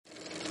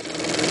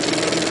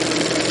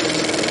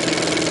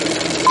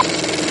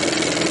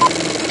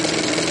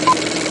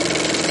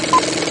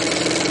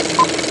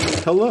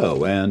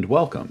Hello, and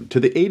welcome to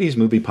the 80s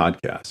Movie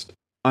Podcast.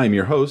 I'm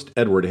your host,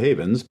 Edward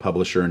Havens,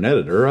 publisher and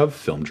editor of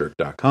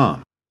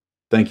FilmJerk.com.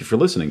 Thank you for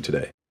listening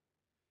today.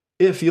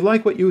 If you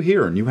like what you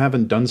hear and you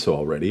haven't done so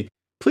already,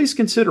 please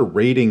consider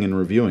rating and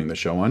reviewing the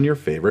show on your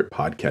favorite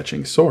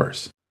podcatching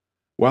source.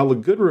 While a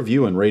good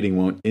review and rating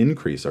won't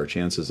increase our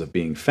chances of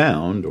being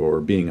found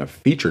or being a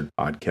featured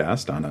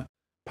podcast on a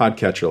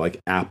podcatcher like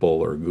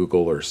Apple or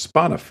Google or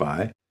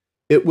Spotify,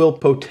 it will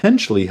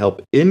potentially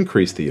help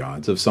increase the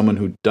odds of someone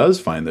who does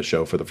find the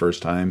show for the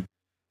first time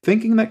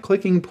thinking that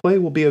clicking play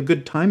will be a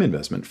good time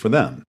investment for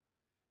them.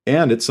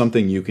 And it's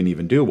something you can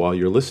even do while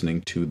you're listening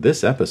to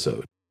this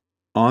episode.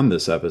 On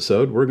this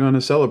episode, we're going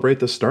to celebrate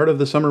the start of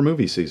the summer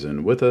movie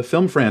season with a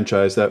film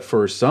franchise that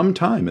for some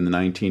time in the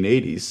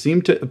 1980s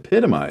seemed to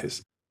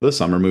epitomize the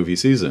summer movie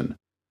season.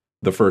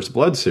 The First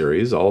Blood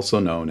series,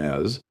 also known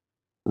as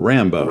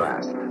Rambo.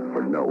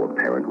 For no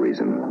apparent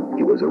reason,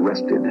 he was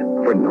arrested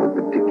for no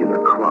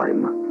particular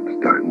crime.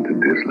 Starting to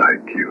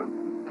dislike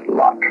you.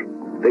 Lot.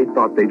 They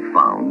thought they'd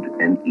found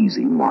an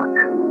easy mark.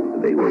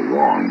 They were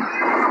wrong.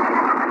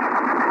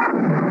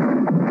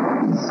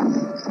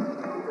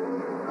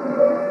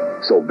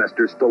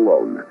 Sylvester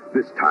Stallone.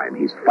 This time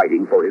he's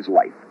fighting for his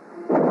life.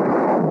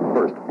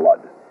 First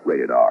Blood.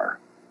 Rated R.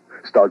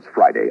 Starts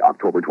Friday,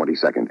 October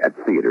 22nd at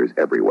theaters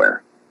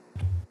everywhere.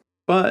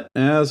 But,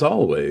 as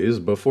always,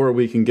 before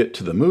we can get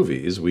to the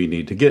movies, we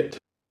need to get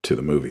to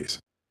the movies.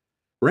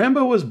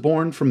 Rambo was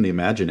born from the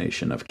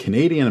imagination of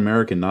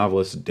Canadian-American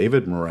novelist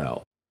David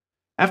Morrell.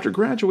 After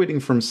graduating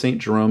from St.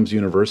 Jerome's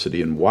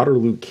University in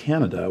Waterloo,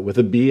 Canada, with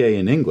a BA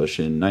in English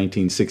in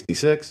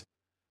 1966,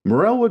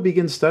 Morrell would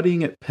begin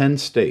studying at Penn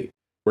State,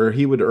 where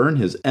he would earn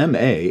his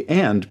MA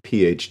and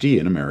PhD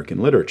in American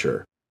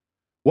literature.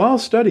 While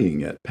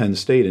studying at Penn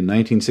State in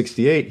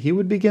 1968, he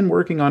would begin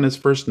working on his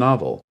first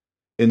novel,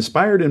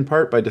 inspired in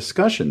part by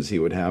discussions he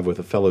would have with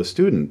a fellow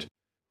student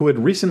who had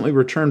recently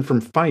returned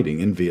from fighting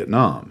in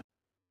Vietnam.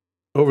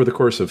 Over the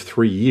course of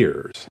 3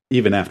 years,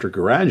 even after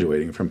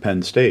graduating from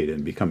Penn State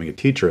and becoming a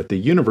teacher at the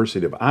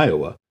University of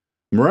Iowa,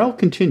 Morrell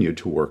continued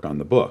to work on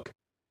the book.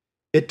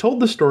 It told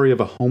the story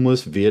of a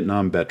homeless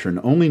Vietnam veteran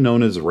only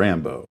known as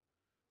Rambo,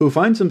 who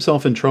finds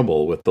himself in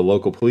trouble with the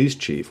local police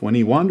chief when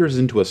he wanders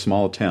into a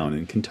small town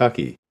in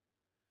Kentucky.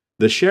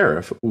 The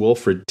sheriff,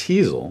 Wilfred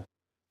Teasel,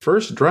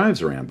 first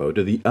drives Rambo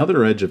to the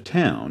other edge of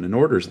town and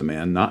orders the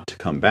man not to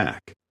come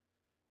back.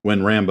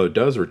 When Rambo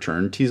does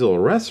return, Teasel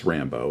arrests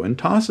Rambo and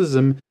tosses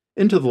him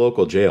into the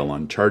local jail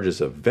on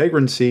charges of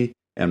vagrancy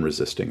and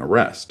resisting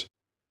arrest.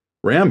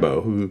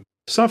 Rambo, who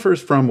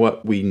suffers from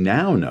what we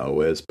now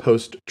know as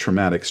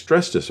post-traumatic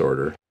stress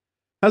disorder,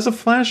 has a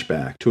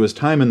flashback to his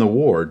time in the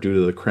war due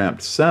to the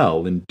cramped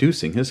cell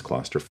inducing his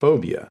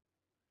claustrophobia.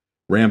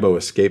 Rambo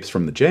escapes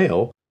from the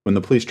jail when the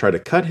police try to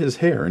cut his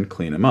hair and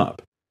clean him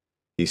up.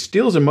 He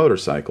steals a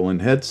motorcycle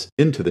and heads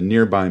into the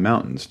nearby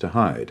mountains to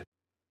hide.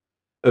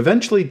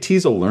 Eventually,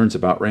 Teasel learns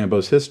about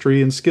Rambo's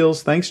history and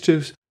skills thanks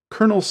to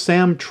Colonel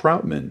Sam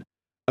Troutman,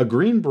 a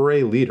Green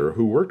Beret leader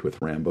who worked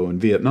with Rambo in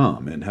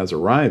Vietnam and has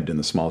arrived in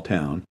the small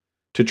town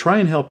to try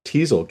and help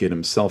Teasel get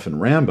himself and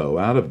Rambo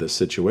out of this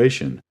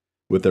situation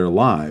with their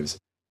lives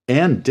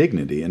and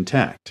dignity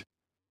intact.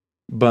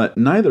 But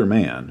neither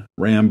man,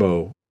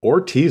 Rambo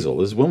or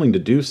Teasel, is willing to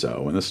do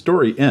so, and the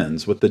story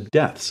ends with the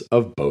deaths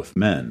of both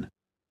men.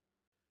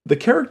 The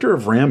character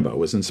of Rambo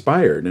was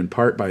inspired in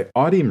part by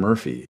Audie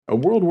Murphy, a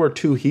World War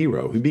II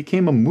hero who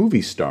became a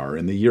movie star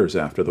in the years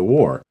after the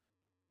war,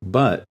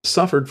 but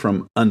suffered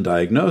from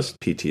undiagnosed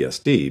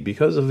PTSD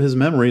because of his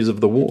memories of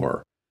the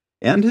war,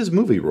 and his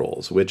movie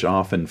roles, which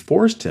often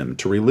forced him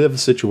to relive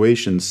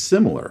situations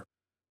similar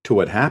to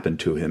what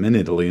happened to him in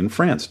Italy and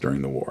France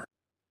during the war.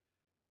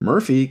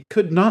 Murphy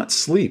could not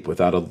sleep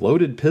without a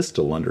loaded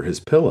pistol under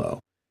his pillow,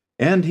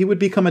 and he would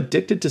become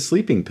addicted to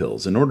sleeping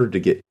pills in order to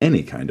get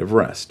any kind of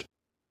rest.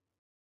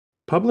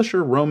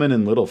 Publisher Rowman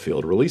and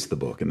Littlefield released the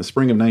book in the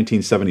spring of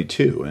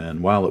 1972,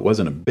 and while it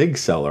wasn't a big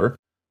seller,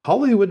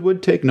 Hollywood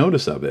would take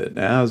notice of it,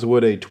 as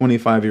would a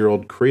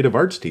 25-year-old creative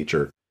arts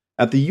teacher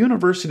at the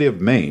University of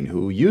Maine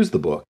who used the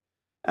book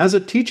as a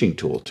teaching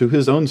tool to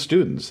his own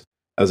students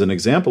as an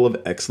example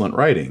of excellent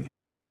writing.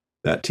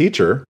 That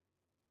teacher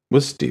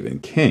was Stephen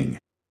King.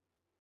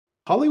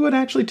 Hollywood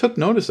actually took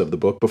notice of the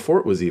book before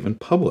it was even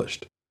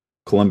published.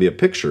 Columbia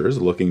Pictures,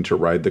 looking to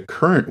ride the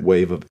current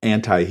wave of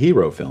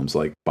anti-hero films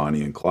like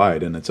Bonnie and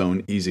Clyde and its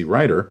own Easy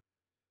Rider,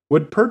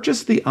 would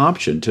purchase the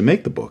option to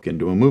make the book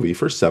into a movie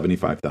for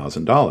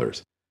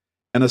 $75,000,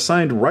 and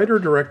assigned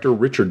writer-director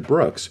Richard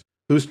Brooks,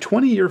 whose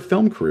 20-year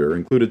film career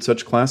included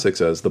such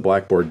classics as The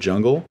Blackboard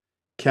Jungle,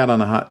 Cat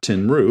on a Hot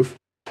Tin Roof,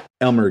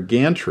 Elmer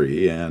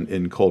Gantry, and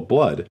In Cold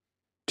Blood,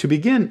 to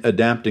begin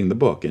adapting the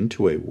book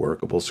into a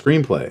workable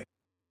screenplay.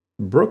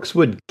 Brooks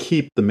would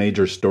keep the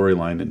major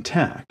storyline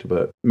intact,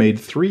 but made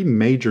 3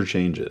 major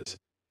changes.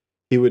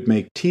 He would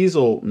make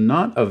Teasel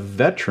not a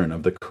veteran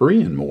of the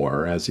Korean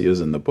War, as he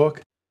is in the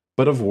book,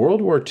 but of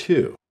World War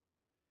II.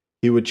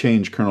 He would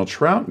change Colonel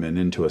Troutman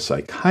into a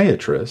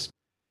psychiatrist,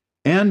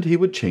 and he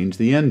would change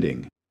the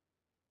ending.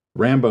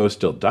 Rambo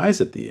still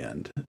dies at the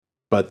end,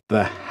 but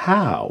the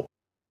how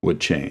would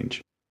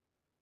change.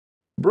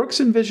 Brooks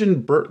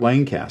envisioned Burt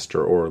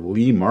Lancaster or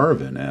Lee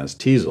Marvin as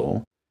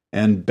Teasel,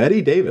 and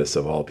Bette Davis,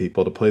 of all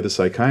people, to play the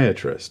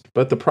psychiatrist,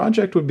 but the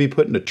project would be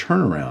put into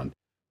turnaround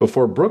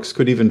before Brooks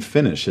could even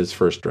finish his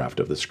first draft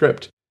of the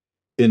script,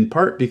 in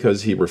part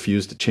because he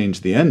refused to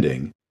change the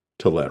ending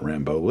to let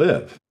Rambo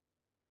live.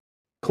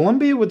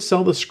 Columbia would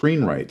sell the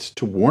screen rights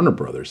to Warner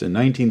Brothers in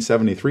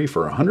 1973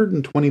 for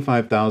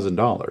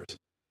 $125,000,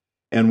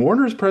 and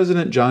Warner's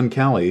president John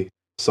Calley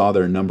saw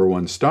their number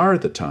one star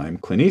at the time,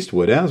 Clint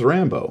Eastwood, as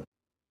Rambo.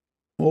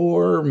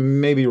 Or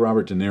maybe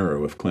Robert De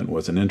Niro if Clint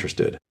wasn't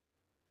interested.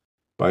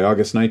 By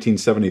August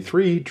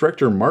 1973,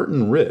 director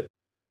Martin Ritt,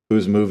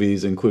 whose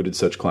movies included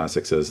such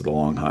classics as The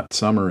Long Hot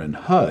Summer and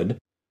HUD,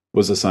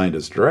 was assigned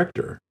as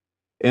director,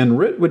 and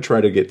Ritt would try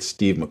to get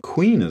Steve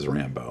McQueen as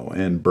Rambo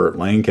and Burt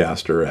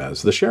Lancaster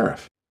as the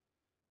sheriff.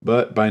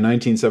 But by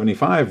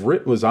 1975,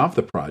 Ritt was off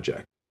the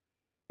project,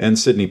 and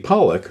Sidney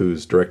Pollack,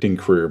 whose directing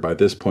career by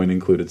this point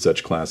included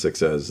such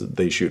classics as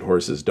They Shoot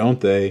Horses, Don't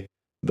They?,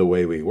 The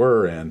Way We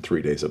Were, and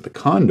 3 Days of the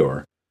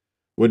Condor,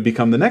 would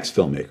become the next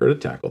filmmaker to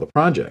tackle the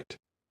project.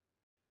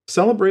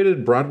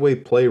 Celebrated Broadway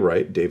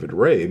playwright David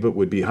Rabe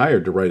would be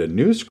hired to write a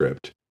new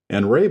script,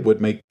 and Rabe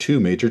would make 2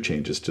 major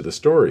changes to the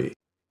story.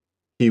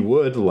 He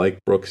would,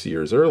 like Brooks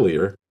years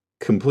earlier,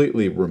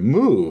 completely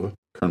remove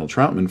Colonel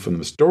Troutman from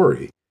the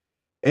story,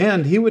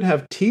 and he would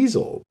have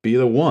Teasel be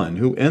the one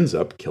who ends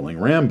up killing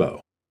Rambo.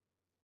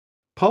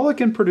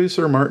 Pollack and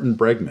producer Martin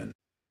Bregman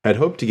had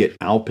hoped to get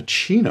Al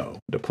Pacino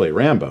to play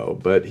Rambo,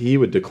 but he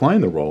would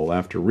decline the role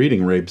after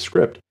reading Rabe's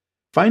script,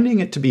 finding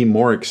it to be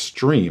more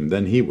extreme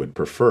than he would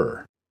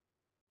prefer.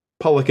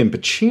 Pollack and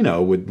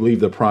Pacino would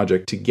leave the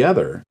project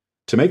together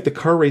to make the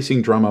car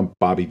racing drama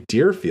Bobby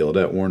Deerfield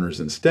at Warner's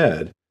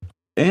instead,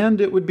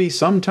 and it would be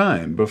some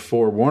time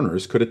before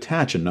Warner's could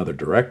attach another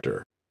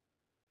director.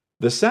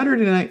 The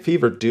Saturday Night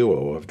Fever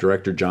duo of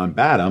director John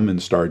Badham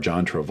and star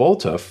John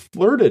Travolta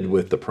flirted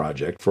with the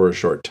project for a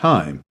short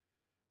time,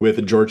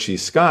 with George C.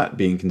 Scott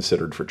being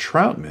considered for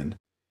Troutman,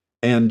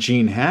 and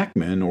Gene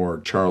Hackman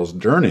or Charles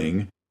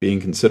Durning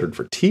being considered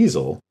for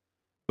Teasel,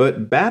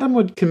 but Badham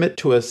would commit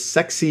to a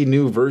sexy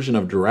new version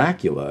of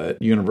Dracula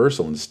at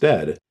Universal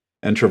instead,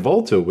 and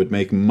Travolta would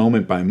make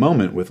Moment by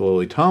Moment with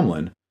Lily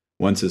Tomlin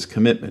once his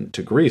commitment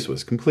to Grease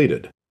was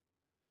completed.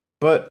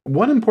 But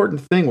one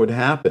important thing would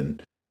happen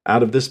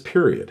out of this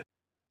period: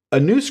 a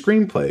new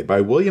screenplay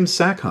by William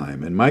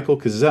Sackheim and Michael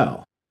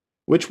Cazell,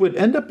 which would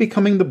end up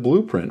becoming the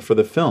blueprint for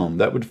the film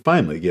that would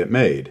finally get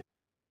made.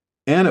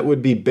 And it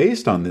would be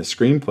based on this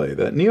screenplay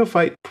that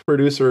neophyte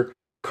producer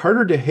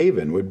Carter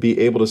DeHaven would be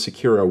able to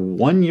secure a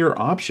 1-year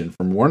option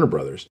from Warner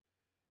Brothers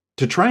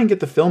to try and get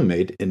the film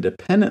made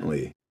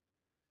independently.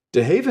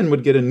 DeHaven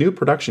would get a new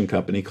production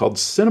company called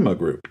Cinema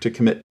Group to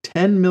commit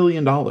 $10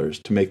 million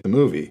to make the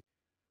movie,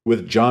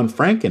 with John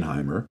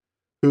Frankenheimer,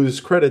 whose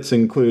credits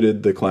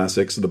included the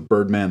classics The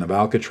Birdman of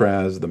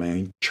Alcatraz, The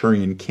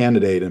Manchurian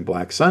Candidate, and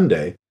Black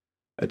Sunday,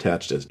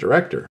 attached as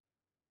director.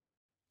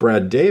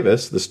 Brad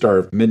Davis, the star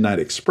of Midnight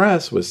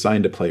Express, was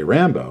signed to play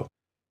Rambo,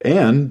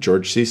 and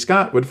George C.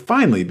 Scott would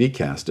finally be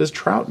cast as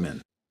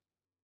Troutman.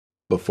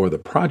 Before the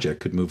project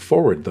could move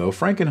forward, though,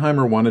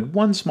 Frankenheimer wanted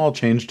one small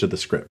change to the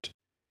script.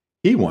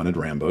 He wanted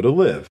Rambo to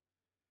live,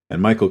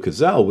 and Michael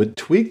Cazell would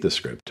tweak the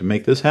script to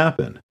make this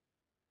happen.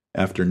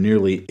 After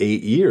nearly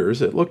 8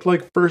 years, it looked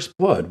like First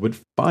Blood would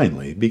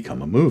finally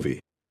become a movie.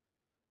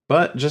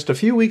 But just a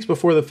few weeks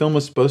before the film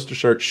was supposed to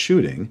start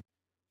shooting,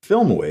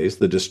 Filmways,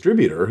 the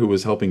distributor who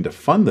was helping to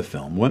fund the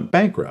film, went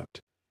bankrupt,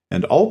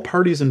 and all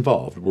parties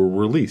involved were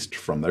released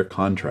from their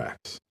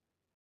contracts.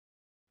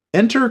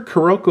 Enter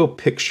Kuroko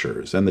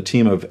Pictures and the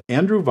team of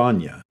Andrew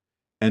Vanya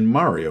and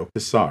Mario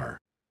Kassar,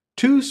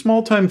 2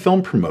 small-time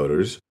film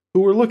promoters who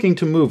were looking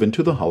to move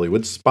into the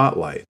Hollywood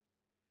spotlight.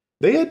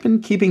 They had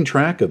been keeping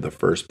track of the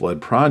First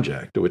Blood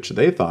project, which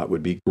they thought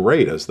would be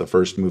great as the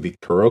first movie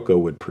Kuroko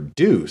would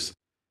produce,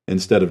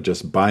 instead of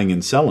just buying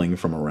and selling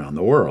from around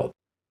the world.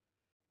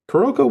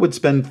 Kuroko would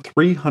spend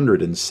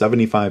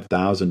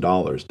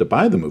 $375,000 to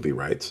buy the movie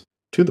rights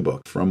to the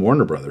book from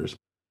Warner Brothers,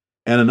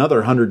 and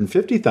another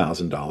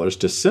 $150,000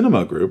 to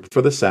Cinema Group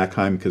for the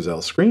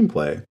Sackheim-Cazell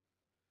screenplay,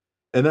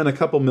 and then a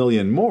couple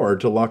million more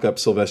to lock up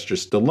Sylvester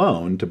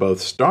Stallone to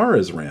both star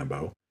as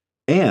Rambo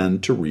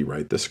and to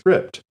rewrite the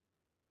script.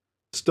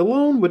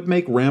 Stallone would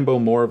make Rambo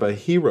more of a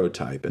hero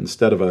type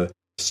instead of a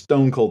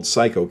stone-cold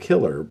psycho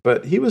killer,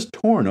 but he was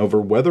torn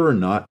over whether or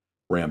not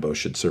Rambo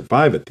should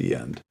survive at the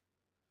end.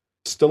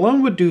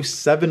 Stallone would do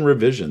 7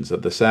 revisions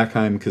of the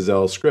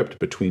Sackheim-Cazell script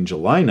between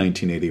July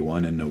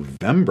 1981 and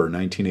November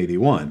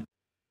 1981,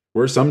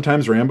 where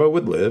sometimes Rambo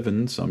would live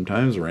and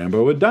sometimes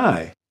Rambo would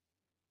die.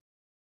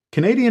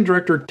 Canadian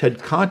director Ted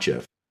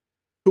Kotcheff,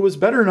 who was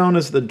better known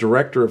as the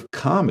director of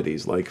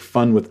comedies like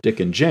Fun with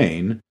Dick and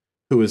Jane,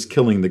 Who Was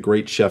Killing the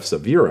Great Chefs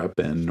of Europe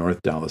and North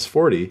Dallas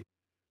 40,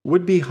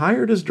 would be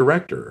hired as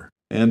director,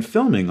 and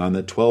filming on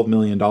the $12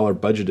 million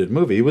budgeted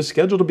movie was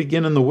scheduled to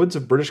begin in the woods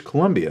of British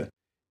Columbia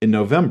in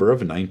November of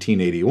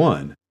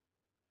 1981.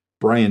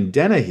 Brian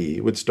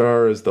Dennehy would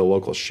star as the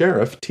local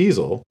sheriff,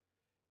 Teasel,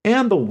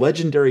 and the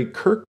legendary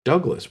Kirk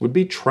Douglas would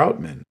be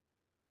Troutman.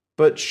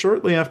 But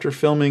shortly after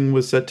filming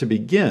was set to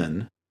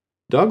begin,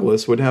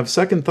 Douglas would have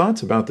second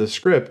thoughts about the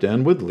script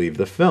and would leave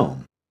the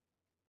film.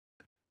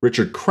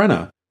 Richard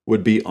Crenna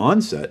would be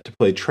on set to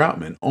play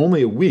Troutman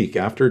only a week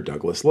after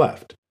Douglas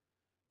left.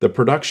 The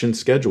production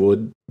schedule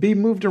would be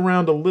moved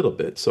around a little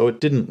bit so it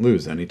didn't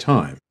lose any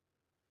time.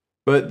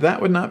 But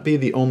that would not be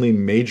the only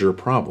major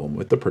problem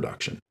with the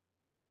production.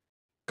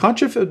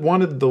 Kotcheff had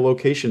wanted the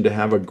location to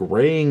have a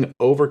graying,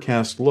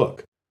 overcast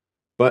look,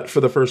 but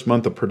for the first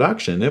month of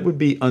production, it would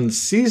be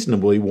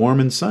unseasonably warm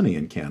and sunny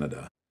in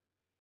Canada.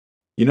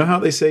 You know how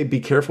they say, be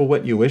careful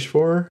what you wish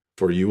for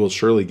you will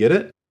surely get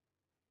it?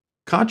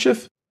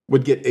 Kotcheff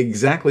would get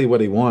exactly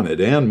what he wanted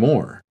and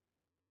more.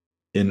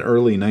 In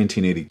early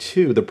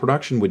 1982, the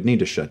production would need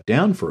to shut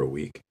down for a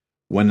week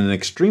when an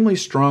extremely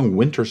strong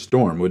winter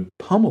storm would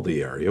pummel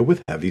the area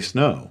with heavy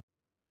snow.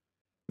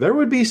 There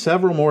would be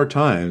several more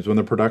times when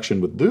the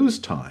production would lose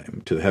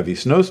time to the heavy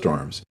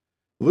snowstorms,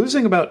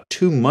 losing about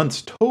 2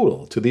 months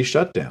total to these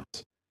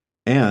shutdowns,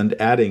 and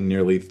adding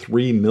nearly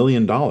 $3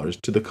 million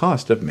to the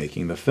cost of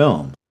making the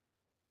film.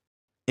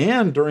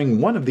 And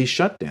during one of these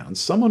shutdowns,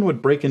 someone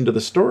would break into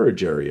the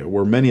storage area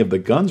where many of the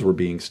guns were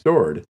being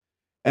stored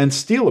and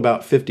steal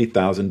about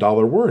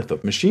 $50,000 worth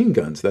of machine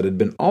guns that had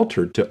been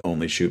altered to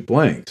only shoot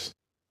blanks.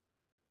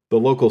 The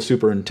local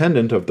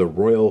superintendent of the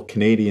Royal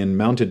Canadian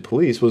Mounted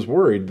Police was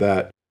worried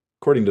that,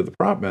 according to the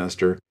prop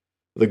master,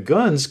 the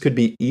guns could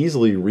be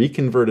easily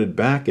reconverted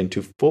back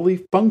into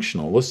fully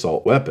functional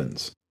assault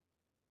weapons.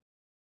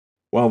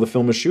 While the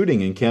film was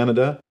shooting in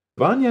Canada,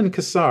 Vanya and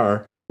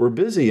Kassar were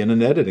busy in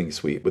an editing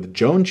suite with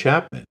Joan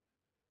Chapman,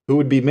 who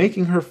would be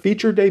making her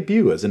feature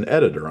debut as an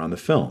editor on the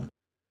film,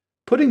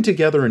 putting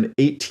together an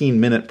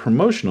 18-minute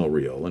promotional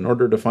reel in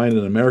order to find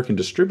an American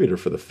distributor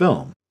for the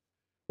film,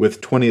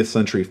 with 20th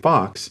Century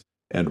Fox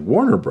and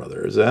Warner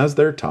Brothers as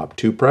their top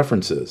two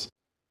preferences.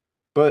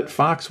 But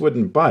Fox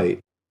wouldn't bite,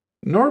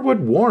 nor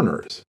would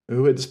Warner's,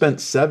 who had spent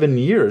 7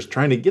 years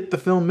trying to get the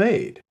film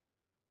made,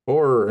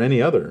 or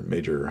any other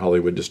major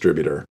Hollywood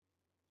distributor.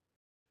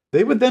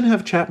 They would then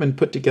have Chapman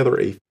put together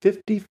a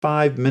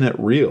 55-minute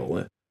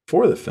reel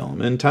for the film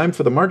in time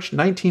for the March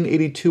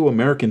 1982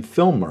 American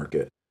film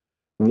market,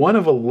 one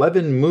of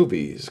 11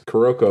 movies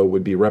Kuroko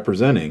would be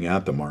representing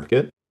at the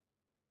market.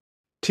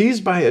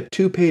 Teased by a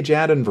 2-page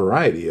ad in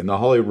Variety and The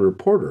Hollywood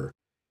Reporter,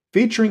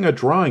 featuring a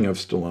drawing of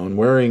Stallone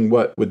wearing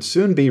what would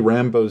soon be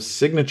Rambo's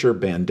signature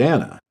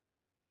bandana,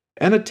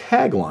 and a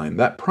tagline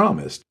that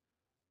promised,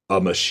 "A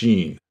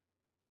machine,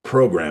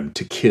 programmed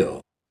to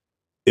kill,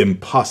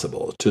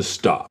 impossible to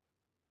stop."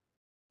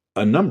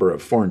 A number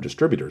of foreign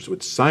distributors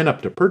would sign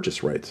up to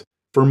purchase rights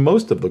for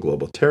most of the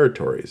global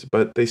territories,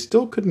 but they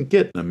still couldn't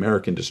get an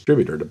American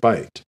distributor to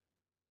bite.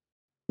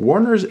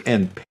 Warner's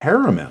and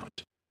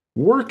Paramount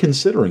were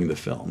considering the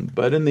film,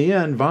 but in the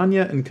end,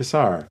 Vanya and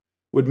Kassar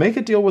would make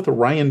a deal with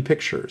Orion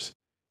Pictures,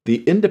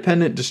 the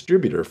independent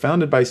distributor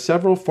founded by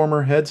several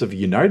former heads of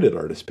United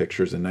Artists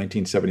Pictures in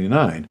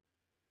 1979,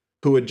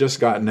 who had just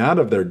gotten out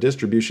of their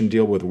distribution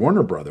deal with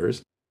Warner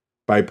Brothers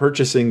by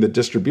purchasing the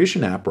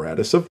distribution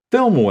apparatus of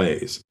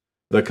Filmways,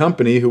 the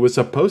company who was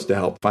supposed to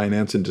help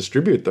finance and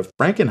distribute the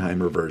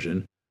Frankenheimer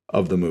version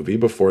of the movie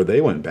before they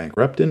went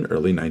bankrupt in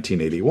early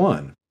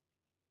 1981.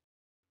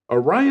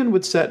 Orion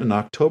would set an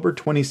October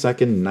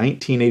 22,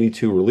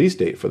 1982 release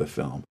date for the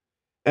film,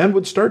 and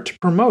would start to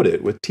promote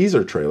it with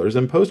teaser trailers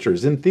and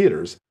posters in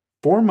theaters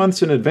 4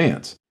 months in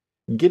advance,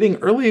 getting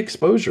early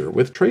exposure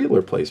with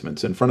trailer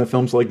placements in front of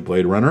films like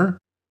Blade Runner,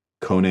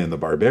 Conan the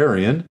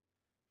Barbarian,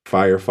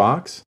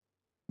 Firefox,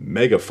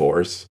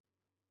 Megaforce,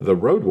 The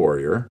Road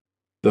Warrior,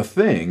 The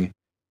Thing,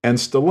 and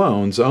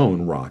Stallone's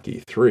own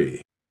Rocky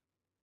III.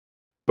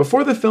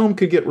 Before the film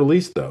could get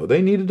released, though,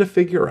 they needed to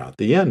figure out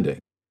the ending.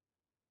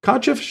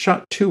 Kotcheff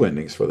shot 2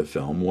 endings for the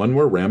film, one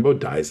where Rambo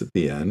dies at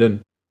the end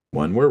and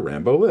one where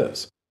Rambo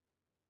lives.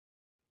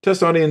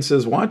 Test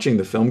audiences watching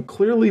the film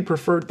clearly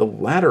preferred the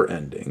latter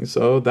ending,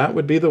 so that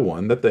would be the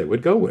one that they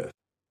would go with.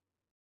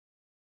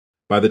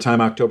 By the time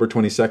October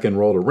 22nd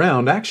rolled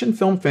around, action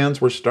film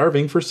fans were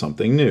starving for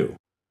something new.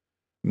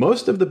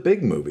 Most of the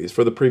big movies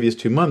for the previous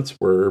 2 months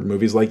were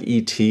movies like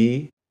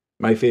E.T.,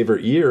 My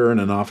Favorite Year, and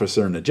An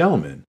Officer and a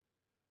Gentleman.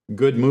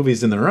 Good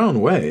movies in their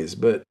own ways,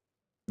 but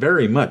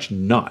very much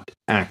not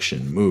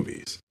action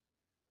movies.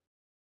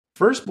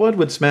 First Blood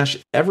would smash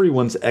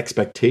everyone's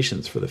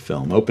expectations for the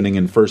film, opening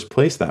in first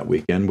place that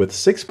weekend with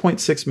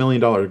 $6.6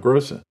 million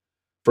gross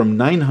from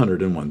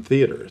 901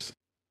 theaters.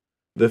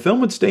 The film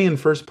would stay in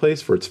first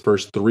place for its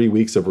first 3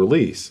 weeks of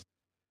release,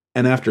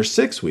 and after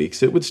 6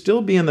 weeks, it would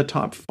still be in the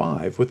top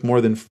 5 with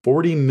more than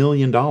 $40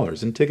 million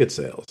in ticket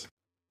sales.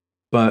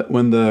 But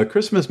when the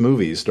Christmas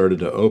movies started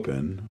to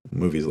open,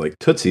 movies like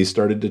Tootsie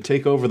started to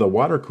take over the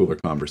water cooler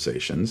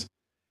conversations,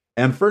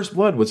 and First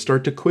Blood would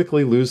start to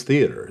quickly lose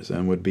theaters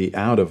and would be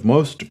out of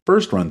most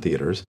first-run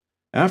theaters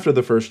after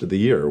the first of the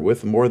year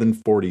with more than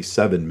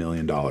 $47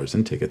 million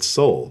in tickets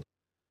sold.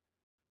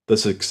 The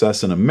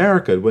success in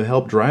America would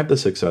help drive the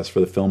success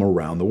for the film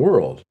around the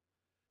world.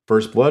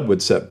 First Blood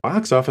would set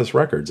box office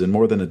records in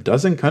more than a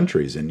dozen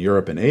countries in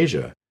Europe and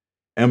Asia,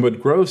 and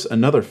would gross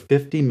another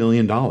 $50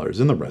 million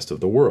in the rest of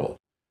the world,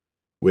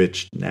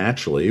 which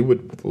naturally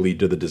would lead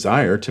to the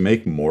desire to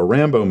make more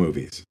Rambo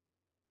movies.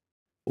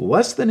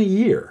 Less than a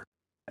year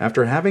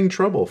after having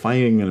trouble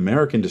finding an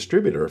American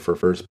distributor for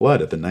First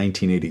Blood at the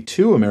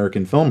 1982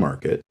 American film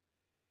market,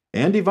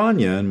 Andy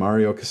Vanya and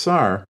Mario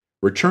Kassar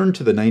returned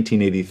to the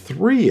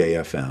 1983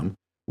 AFM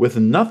with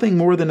nothing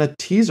more than a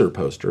teaser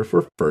poster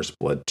for First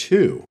Blood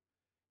 2,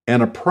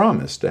 and a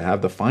promise to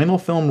have the final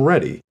film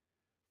ready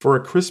for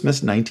a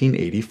Christmas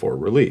 1984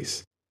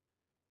 release.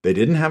 They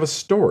didn't have a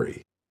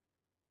story.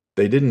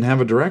 They didn't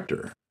have a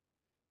director.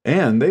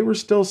 And they were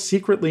still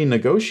secretly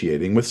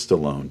negotiating with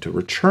Stallone to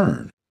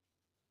return.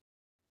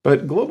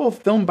 But global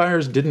film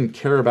buyers didn't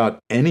care about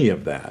any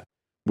of that,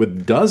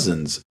 with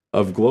dozens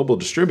of global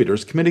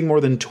distributors committing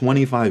more than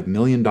 $25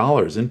 million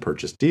in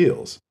purchase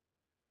deals.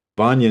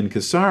 Vanya and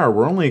Kassar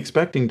were only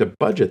expecting to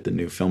budget the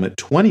new film at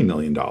 $20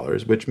 million,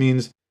 which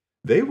means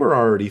they were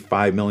already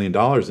 $5 million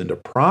into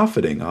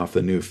profiting off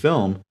the new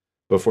film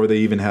before they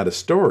even had a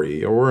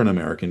story or an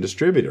American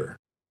distributor,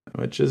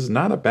 which is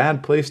not a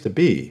bad place to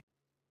be.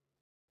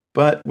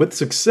 But with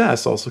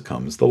success also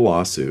comes the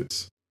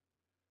lawsuits.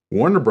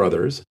 Warner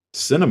Brothers,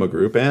 Cinema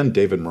Group, and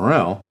David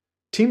Morrell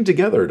teamed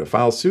together to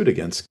file suit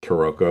against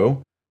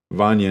Kuroko,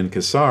 Vanya and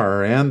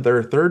Kassar, and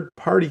their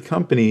third-party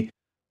company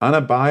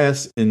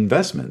Anabias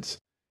Investments,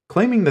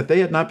 claiming that they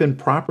had not been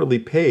properly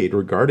paid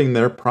regarding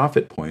their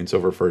profit points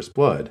over First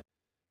Blood,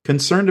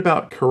 concerned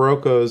about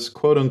Kuroko's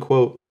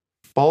quote-unquote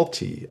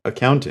faulty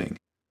accounting.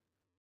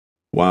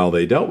 While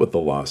they dealt with the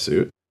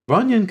lawsuit,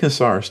 Vanya and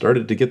Kassar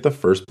started to get the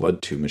First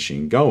Blood 2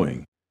 machine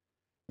going.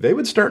 They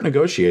would start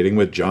negotiating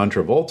with John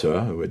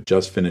Travolta, who had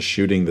just finished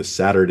shooting the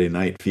Saturday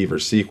Night Fever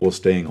sequel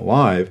Staying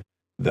Alive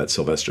that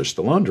Sylvester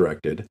Stallone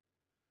directed,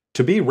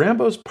 to be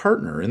Rambo's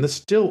partner in the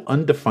still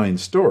undefined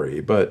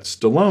story, but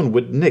Stallone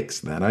would nix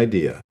that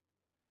idea.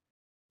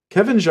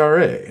 Kevin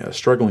Jarre, a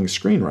struggling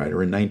screenwriter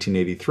in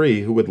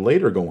 1983 who would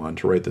later go on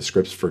to write the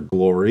scripts for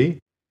Glory,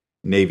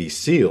 Navy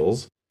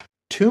SEALs,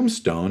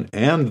 Tombstone,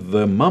 and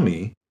The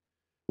Mummy,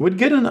 would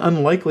get an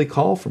unlikely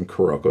call from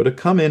Kuroko to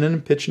come in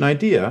and pitch an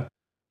idea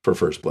for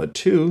First Blood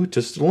 2 to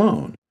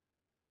Stallone.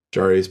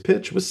 Jarre's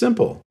pitch was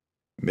simple.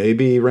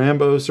 Maybe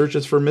Rambo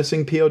searches for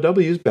missing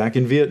POWs back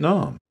in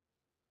Vietnam.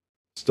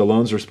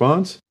 Stallone's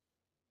response?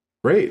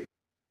 Great,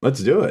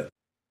 let's do it.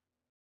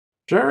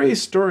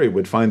 Jarre's story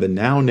would find the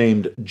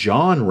now-named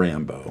John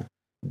Rambo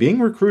being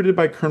recruited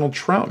by Colonel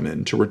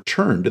Troutman to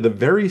return to the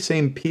very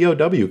same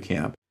POW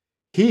camp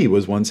he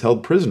was once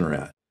held prisoner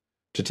at,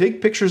 to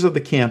take pictures of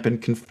the camp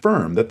and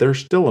confirm that there are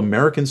still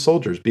American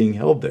soldiers being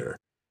held there,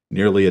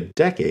 nearly a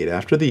decade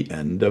after the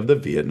end of the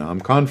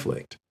Vietnam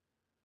conflict.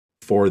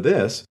 For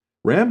this,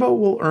 Rambo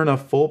will earn a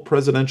full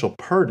presidential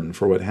pardon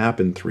for what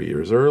happened 3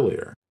 years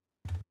earlier.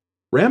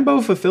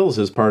 Rambo fulfills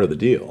his part of the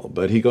deal,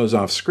 but he goes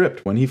off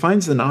script when he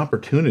finds an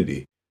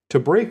opportunity to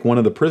break one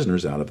of the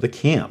prisoners out of the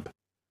camp.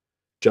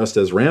 Just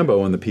as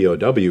Rambo and the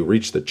POW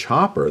reach the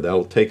chopper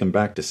that'll take him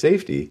back to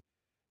safety,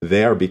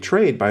 they are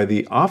betrayed by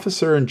the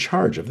officer in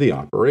charge of the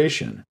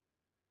operation.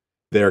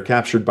 They are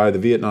captured by the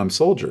Vietnam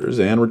soldiers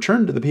and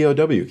returned to the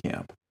POW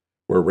camp,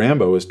 where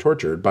Rambo is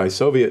tortured by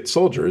Soviet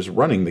soldiers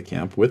running the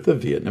camp with the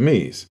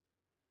Vietnamese.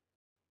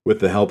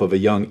 With the help of a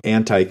young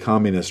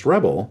anti-communist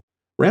rebel,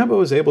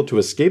 Rambo is able to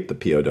escape the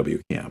POW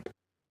camp,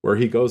 where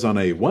he goes on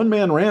a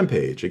one-man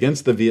rampage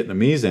against the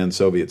Vietnamese and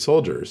Soviet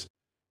soldiers,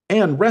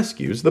 and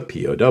rescues the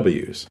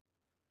POWs.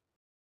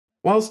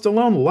 While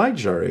Stallone liked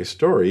Jarre's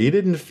story, he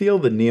didn't feel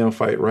the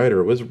neophyte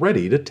writer was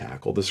ready to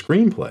tackle the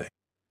screenplay.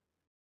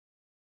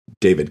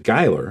 David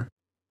Giler,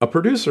 a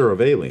producer of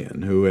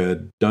Alien who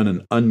had done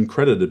an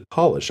uncredited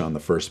polish on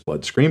the First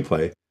Blood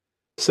screenplay,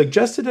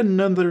 suggested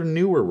another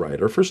newer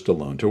writer for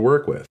Stallone to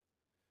work with,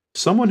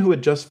 someone who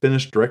had just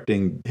finished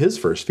directing his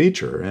first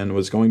feature and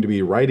was going to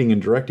be writing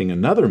and directing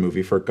another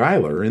movie for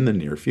Giler in the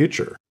near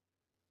future,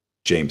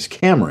 James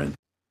Cameron.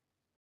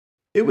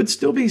 It would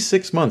still be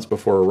 6 months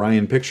before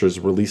Orion Pictures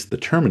released The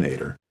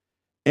Terminator,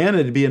 and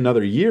it'd be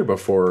another year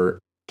before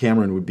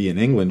Cameron would be in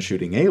England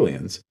shooting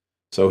Aliens,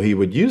 so he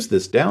would use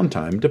this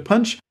downtime to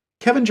punch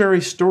Kevin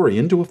Jarre's story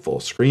into a full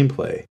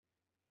screenplay.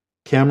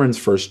 Cameron's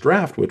first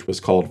draft, which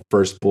was called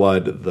First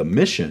Blood: The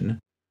Mission,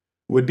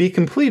 would be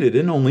completed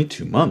in only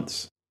 2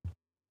 months.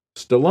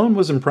 Stallone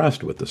was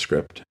impressed with the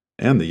script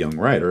and the young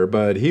writer,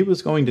 but he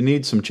was going to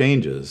need some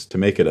changes to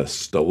make it a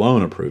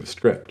Stallone-approved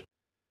script.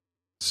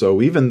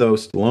 So even though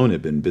Stallone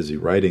had been busy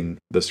writing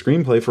the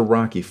screenplay for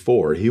Rocky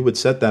IV, he would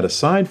set that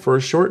aside for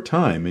a short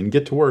time and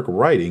get to work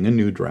writing a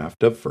new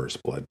draft of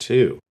First Blood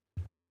 2.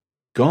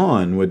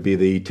 Gone would be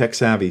the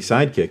tech-savvy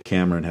sidekick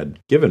Cameron had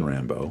given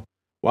Rambo,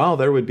 while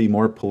there would be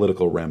more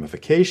political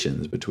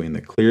ramifications between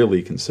the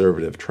clearly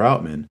conservative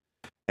Troutman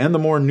and the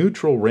more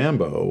neutral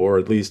Rambo, or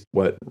at least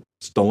what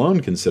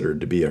Stallone considered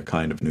to be a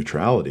kind of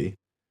neutrality.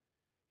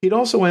 He'd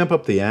also amp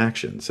up the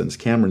action, since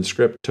Cameron's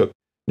script took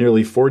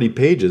nearly 40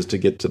 pages to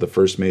get to the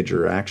first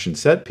major action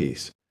set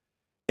piece,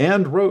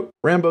 and wrote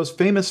Rambo's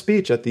famous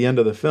speech at the end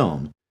of the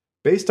film,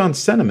 based on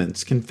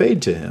sentiments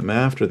conveyed to him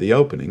after the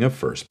opening of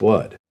First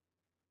Blood.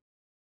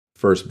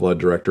 First Blood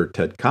director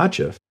Ted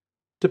Kotcheff,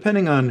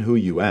 depending on who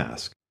you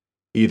ask,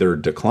 either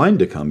declined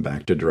to come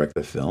back to direct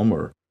the film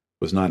or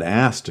was not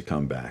asked to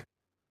come back.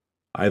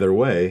 Either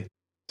way,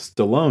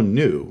 Stallone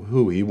knew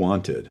who he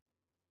wanted.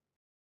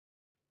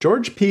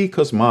 George P.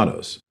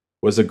 Cosmatos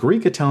was a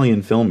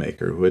Greek-Italian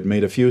filmmaker who had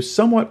made a few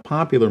somewhat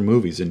popular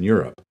movies in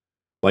Europe,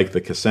 like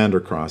The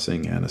Cassandra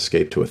Crossing and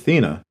Escape to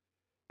Athena,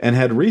 and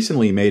had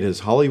recently made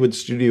his Hollywood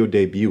studio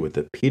debut with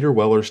the Peter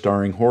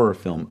Weller-starring horror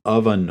film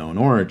Of Unknown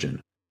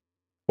Origin.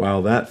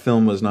 While that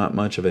film was not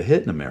much of a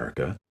hit in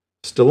America,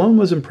 Stallone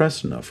was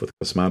impressed enough with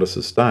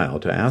Cosmatos' style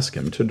to ask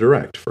him to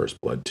direct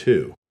First Blood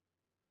 2.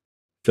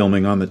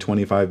 Filming on the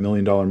 $25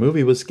 million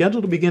movie was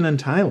scheduled to begin in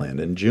Thailand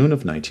in June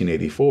of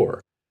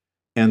 1984,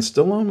 and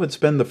Stallone would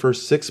spend the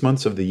first 6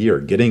 months of the year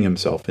getting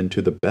himself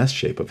into the best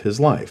shape of his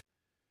life,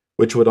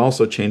 which would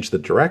also change the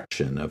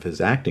direction of his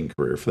acting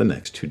career for the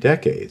next 2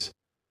 decades.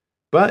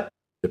 But,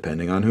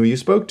 depending on who you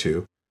spoke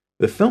to,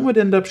 the film would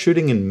end up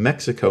shooting in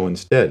Mexico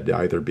instead,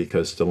 either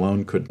because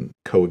Stallone couldn't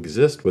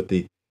coexist with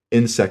the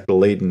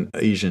insect-laden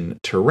Asian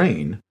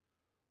terrain,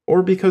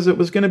 or because it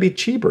was going to be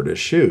cheaper to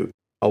shoot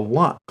a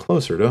lot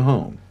closer to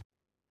home.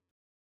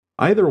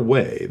 Either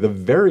way, the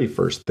very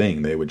first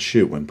thing they would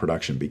shoot when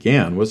production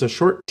began was a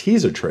short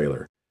teaser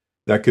trailer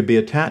that could be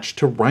attached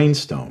to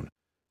Rhinestone,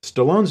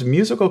 Stallone's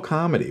musical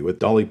comedy with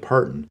Dolly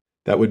Parton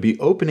that would be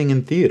opening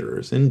in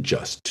theaters in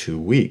just 2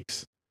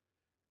 weeks.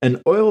 An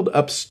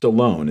oiled-up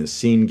Stallone is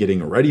seen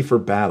getting ready for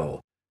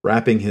battle,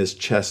 wrapping his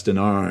chest and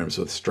arms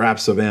with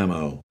straps of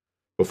ammo,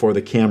 before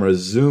the camera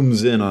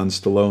zooms in on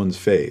Stallone's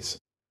face.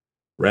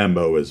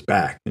 "Rambo is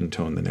back,"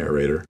 intoned the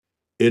narrator,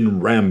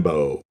 "in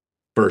Rambo,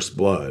 First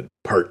Blood,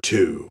 Part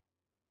 2.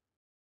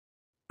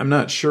 I'm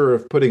not sure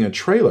if putting a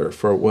trailer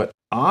for what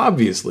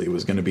obviously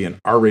was going to be an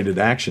R-rated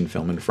action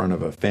film in front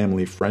of a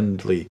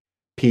family-friendly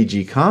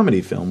PG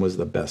comedy film was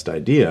the best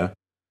idea,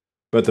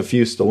 but the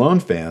few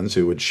Stallone fans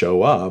who would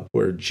show up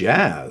were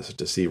jazzed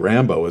to see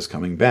Rambo was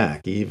coming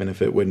back, even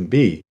if it wouldn't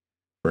be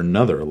for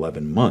another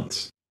 11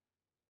 months.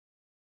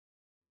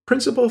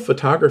 Principal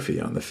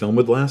photography on the film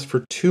would last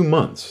for 2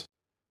 months,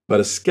 but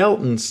a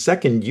skeleton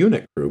second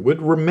unit crew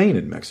would remain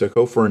in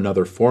Mexico for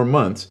another 4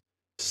 months,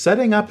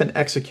 setting up and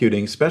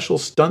executing special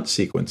stunt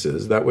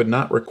sequences that would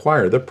not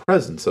require the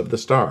presence of the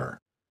star.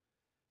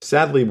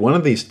 Sadly, one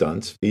of these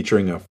stunts,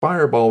 featuring a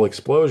fireball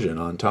explosion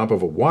on top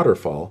of a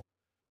waterfall,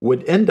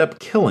 would end up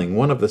killing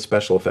one of the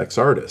special effects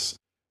artists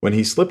when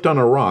he slipped on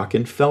a rock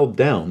and fell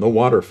down the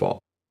waterfall.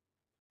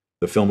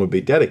 The film would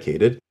be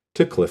dedicated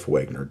to Cliff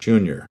Wagner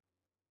Jr.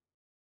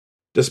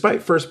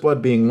 Despite First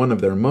Blood being one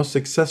of their most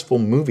successful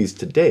movies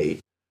to date,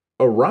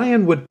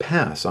 Orion would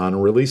pass on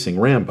releasing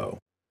Rambo,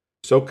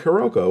 so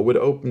Kuroko would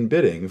open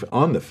bidding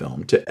on the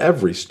film to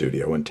every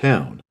studio in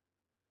town.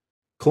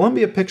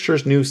 Columbia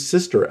Pictures' new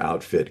sister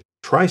outfit,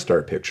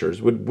 TriStar Pictures,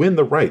 would win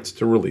the rights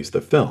to release the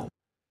film,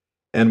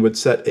 and would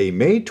set a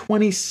May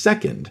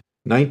 22nd,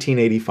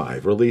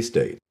 1985 release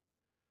date.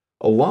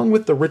 Along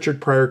with the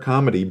Richard Pryor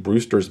comedy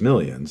Brewster's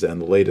Millions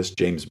and the latest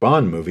James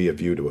Bond movie A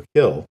View to a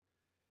Kill,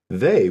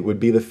 they would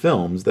be the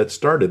films that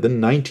started the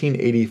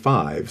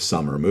 1985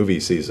 summer movie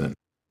season.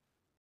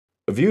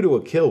 A View to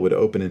a Kill would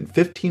open in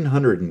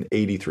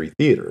 1,583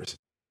 theaters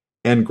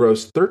and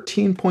gross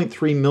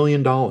 $13.3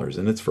 million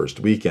in its first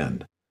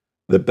weekend,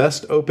 the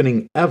best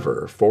opening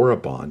ever for a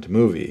Bond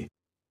movie.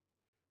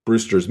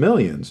 Brewster's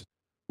Millions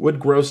would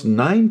gross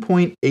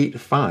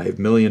 $9.85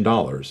 million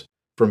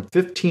from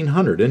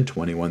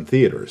 1,521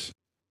 theaters.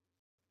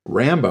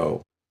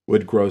 Rambo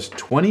would gross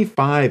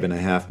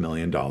 $25.5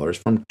 million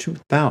from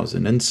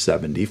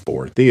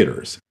 2,074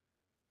 theaters.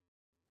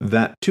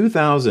 That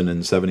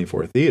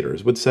 2,074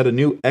 theaters would set a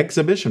new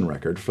exhibition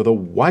record for the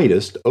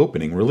widest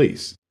opening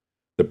release,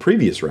 the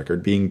previous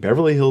record being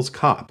Beverly Hills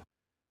Cop,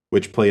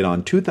 which played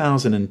on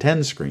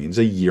 2010 screens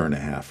a year and a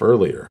half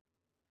earlier.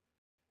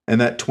 And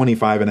that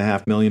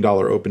 $25.5 million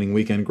opening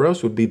weekend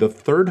gross would be the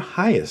third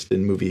highest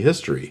in movie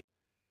history,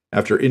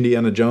 after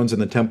Indiana Jones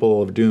and the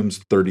Temple of Doom's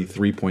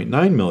 $33.9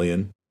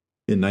 million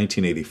in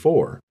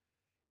 1984,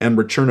 and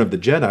Return of the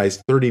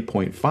Jedi's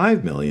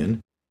 $30.5 million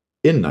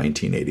in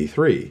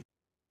 1983.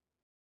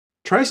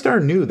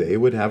 TriStar knew they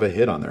would have a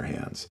hit on their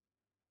hands.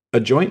 A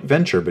joint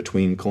venture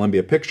between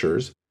Columbia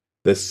Pictures,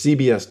 the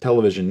CBS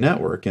television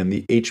network, and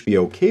the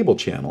HBO cable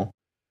channel,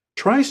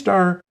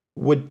 TriStar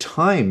would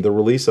time the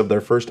release of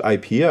their first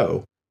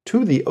IPO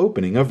to the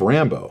opening of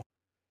Rambo,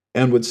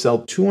 and would sell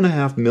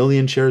 2.5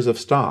 million shares of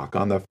stock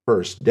on the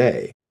first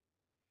day.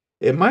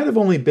 It might have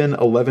only been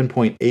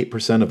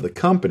 11.8% of the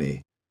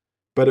company,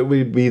 but it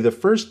would be the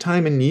first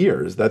time in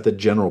years that the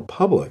general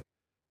public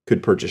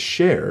could purchase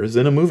shares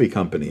in a movie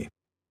company.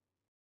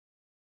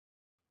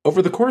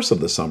 Over the course of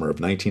the summer of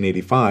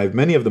 1985,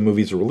 many of the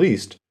movies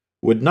released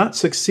would not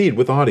succeed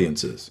with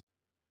audiences.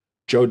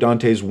 Joe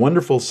Dante's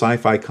wonderful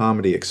sci-fi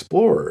comedy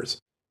Explorers,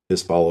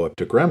 his follow-up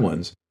to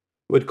Gremlins,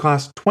 would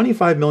cost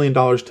 $25 million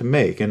to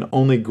make and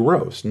only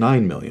gross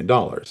 $9 million.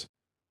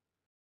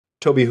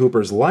 Tobe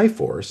Hooper's Life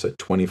Force, a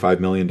 $25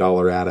 million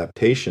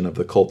adaptation of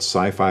the cult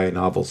sci-fi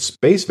novel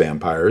Space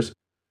Vampires,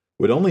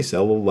 would only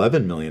sell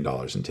 $11 million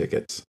in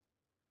tickets.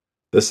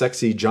 The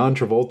sexy John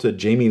Travolta,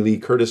 Jamie Lee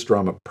Curtis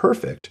drama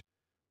Perfect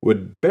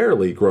would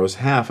barely gross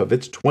half of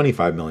its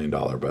 $25 million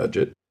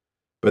budget,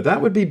 but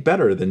that would be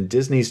better than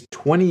Disney's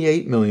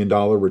 $28 million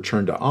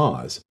Return to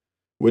Oz,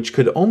 which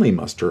could only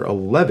muster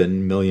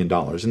 $11 million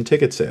in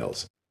ticket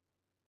sales.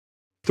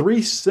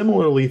 3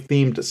 similarly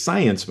themed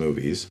science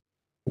movies,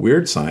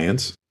 Weird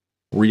Science,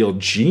 Real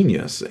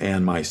Genius,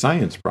 and My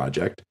Science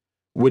Project,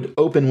 would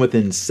open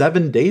within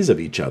 7 days of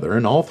each other,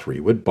 and all 3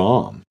 would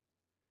bomb.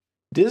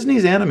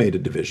 Disney's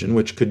animated division,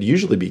 which could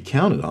usually be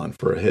counted on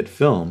for a hit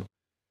film,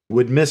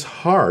 would miss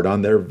hard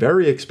on their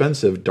very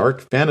expensive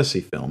dark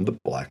fantasy film, The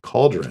Black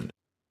Cauldron.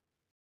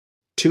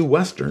 2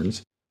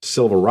 westerns,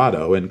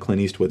 Silverado and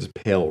Clint Eastwood's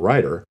Pale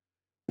Rider,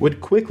 would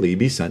quickly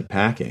be sent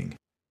packing.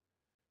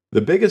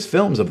 The biggest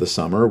films of the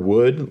summer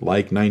would,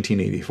 like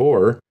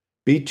 1984,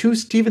 be 2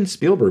 Steven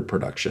Spielberg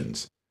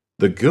productions,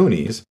 The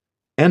Goonies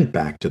and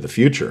Back to the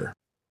Future.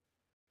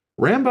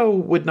 Rambo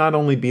would not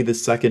only be the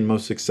second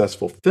most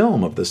successful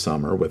film of the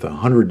summer with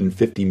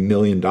 $150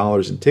 million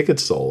in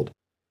tickets sold,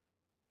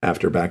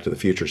 after Back to the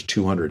Future's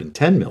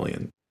 $210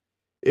 million,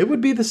 it would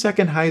be the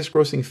second highest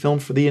grossing film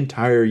for the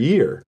entire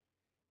year,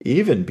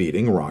 even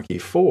beating Rocky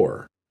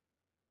IV.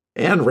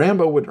 And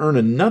Rambo would earn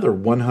another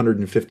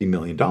 $150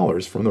 million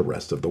from the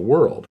rest of the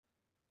world.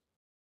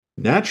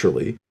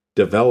 Naturally,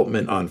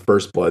 development on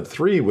First Blood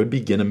 3 would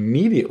begin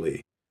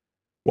immediately,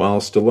 while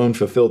Stallone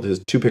fulfilled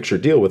his 2-picture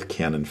deal with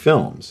Cannon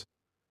Films.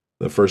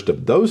 The first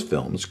of those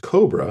films,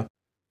 Cobra,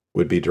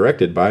 would be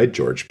directed by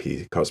George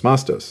P.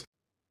 Cosmatos.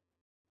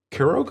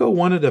 Kuroko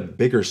wanted a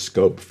bigger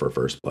scope for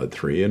First Blood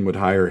 3 and would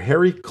hire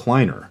Harry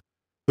Kleiner,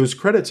 whose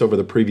credits over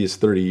the previous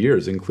 30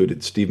 years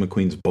included Steve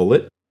McQueen's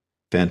Bullet,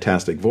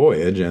 Fantastic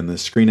Voyage, and the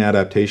screen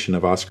adaptation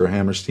of Oscar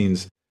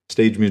Hammerstein's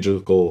stage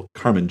musical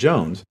Carmen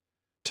Jones,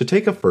 to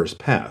take a first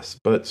pass,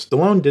 but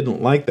Stallone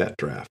didn't like that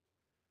draft,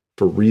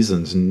 for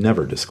reasons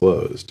never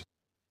disclosed.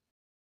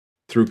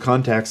 Through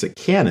contacts at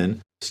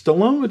Cannon,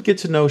 Stallone would get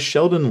to know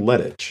Sheldon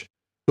Lettich,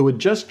 who had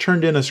just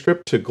turned in a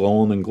script to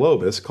Golan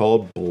Globus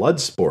called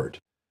Bloodsport,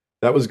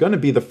 that was going to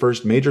be the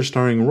first major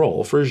starring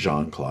role for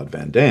Jean-Claude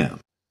Van Damme.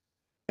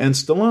 And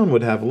Stallone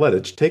would have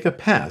Lettich take a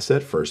pass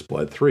at First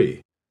Blood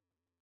 3.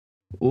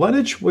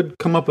 Lettich would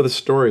come up with a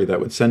story that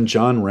would send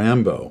John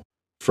Rambo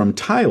from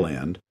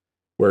Thailand,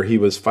 where he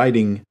was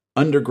fighting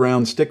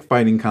underground stick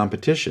fighting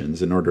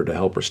competitions in order to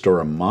help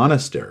restore a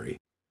monastery,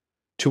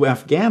 to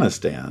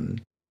Afghanistan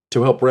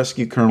to help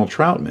rescue Colonel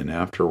Troutman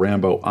after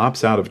Rambo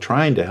opts out of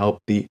trying to help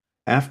the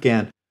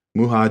Afghan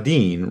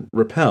Mujahideen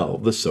repel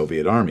the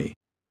Soviet army.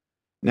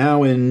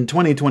 Now, in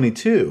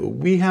 2022,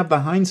 we have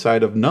the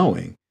hindsight of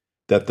knowing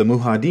that the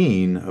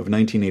Mujahideen of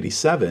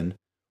 1987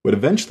 would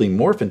eventually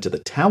morph into the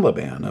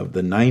Taliban of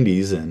the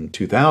 90s and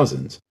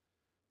 2000s.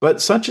 But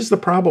such is the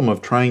problem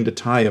of trying to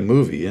tie a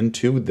movie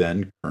into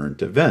then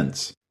current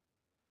events.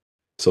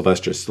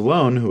 Sylvester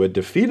Stallone, who had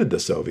defeated the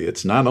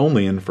Soviets not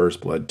only in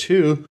First Blood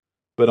 2,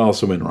 but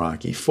also in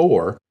Rocky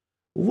IV,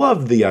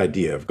 loved the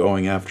idea of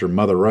going after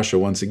Mother Russia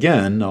once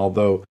again,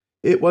 although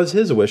it was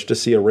his wish to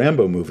see a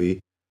Rambo movie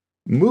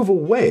move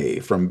away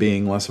from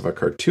being less of a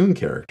cartoon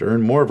character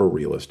and more of a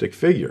realistic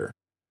figure.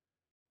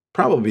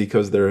 Probably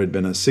because there had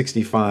been a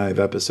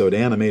 65-episode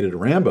animated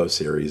Rambo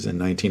series in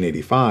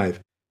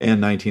 1985 and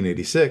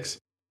 1986,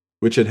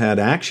 which had had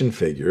action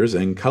figures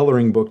and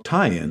coloring book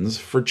tie-ins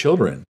for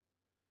children.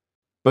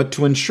 But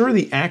to ensure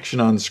the action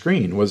on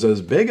screen was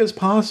as big as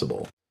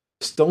possible,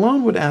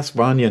 Stallone would ask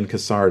Vanya and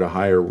Kassar to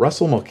hire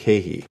Russell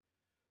Mulcahy,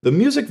 the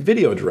music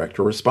video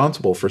director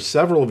responsible for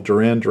several of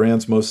Duran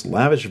Duran's most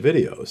lavish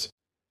videos,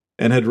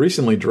 and had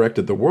recently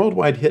directed the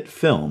worldwide hit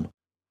film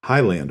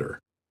Highlander.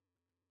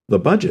 The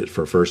budget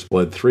for First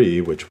Blood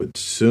 3, which would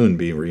soon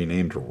be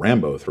renamed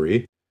Rambo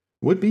 3,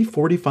 would be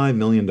 $45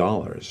 million,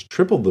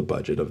 triple the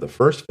budget of the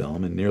first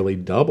film and nearly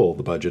double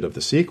the budget of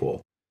the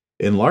sequel,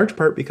 in large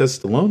part because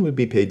Stallone would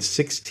be paid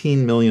 $16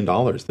 million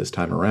this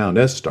time around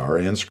as star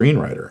and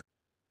screenwriter.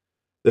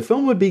 The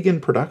film would begin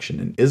production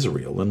in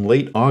Israel in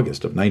late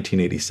August of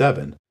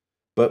 1987,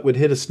 but would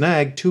hit a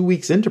snag 2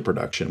 weeks into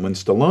production when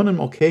Stallone and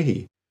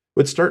Mulcahy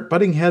would start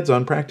butting heads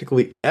on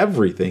practically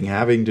everything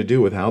having to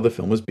do with how the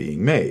film was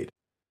being made.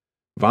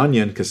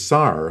 Vanya and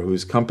Kassar,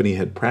 whose company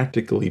had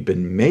practically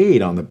been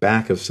made on the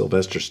back of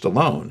Sylvester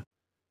Stallone,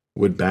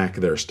 would back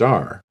their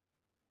star.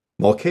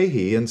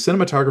 Mulcahy and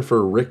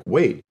cinematographer Rick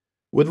Waite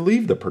would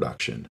leave the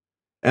production,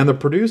 and the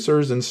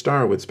producers and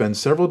star would spend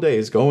several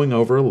days going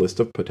over a list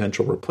of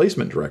potential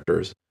replacement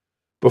directors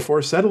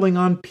before settling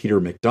on Peter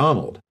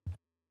MacDonald,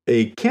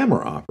 a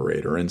camera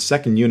operator and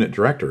second unit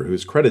director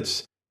whose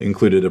credits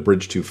included A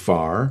Bridge Too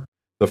Far,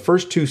 the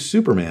first 2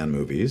 Superman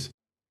movies,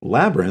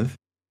 Labyrinth,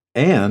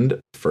 and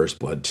First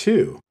Blood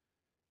 2,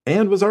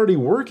 and was already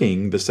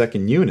working the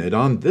second unit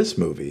on this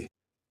movie.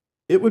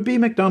 It would be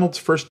MacDonald's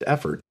first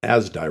effort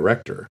as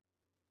director.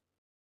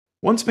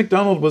 Once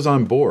MacDonald was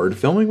on board,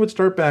 filming would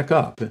start back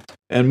up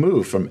and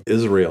move from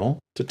Israel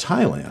to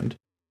Thailand,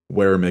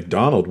 where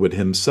MacDonald would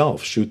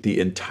himself shoot the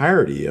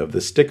entirety of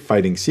the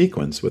stick-fighting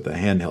sequence with a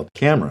handheld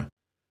camera,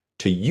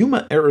 to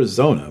Yuma,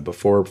 Arizona,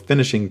 before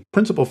finishing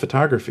principal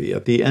photography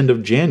at the end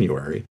of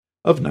January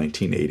of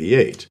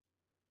 1988.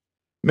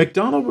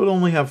 MacDonald would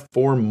only have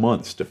 4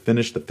 months to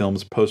finish the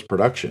film's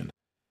post-production,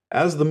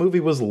 as the movie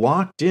was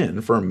locked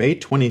in for a May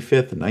 25,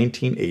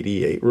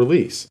 1988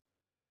 release.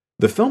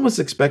 The film was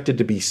expected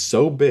to be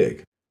so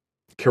big,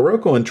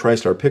 Kuroko and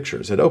TriStar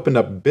Pictures had opened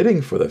up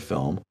bidding for the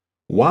film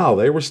while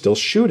they were still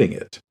shooting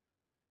it.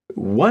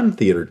 One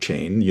theater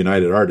chain,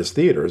 United Artists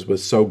Theaters,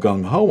 was so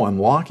gung-ho on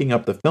locking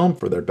up the film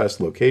for their best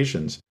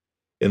locations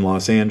in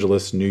Los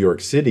Angeles, New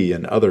York City,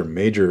 and other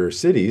major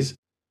cities,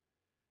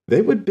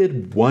 they would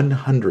bid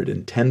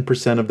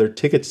 110% of their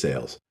ticket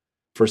sales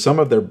for some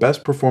of their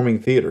best-performing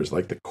theaters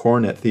like the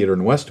Coronet Theater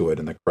in Westwood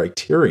and the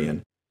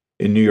Criterion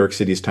in New York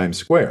City's Times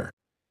Square.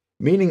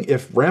 Meaning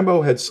if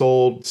Rambo had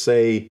sold,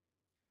 say,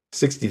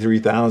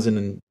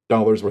 $63,000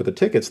 worth of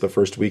tickets the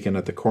first weekend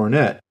at the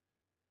Coronet,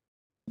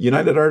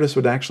 United Artists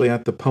would actually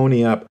have to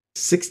pony up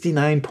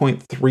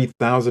 $69.3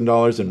 thousand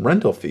in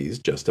rental fees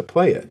just to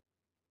play it.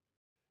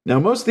 Now,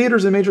 most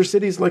theaters in major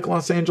cities like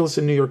Los Angeles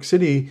and New York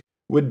City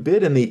would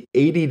bid in the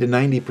 80 to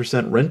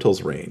 90%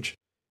 rentals range,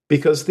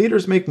 because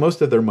theaters make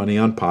most of their money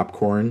on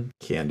popcorn,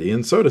 candy,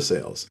 and soda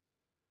sales.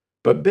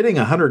 But bidding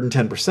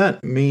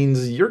 110%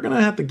 means you're going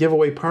to have to give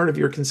away part of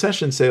your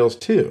concession sales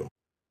too.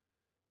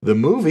 The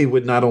movie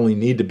would not only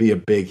need to be a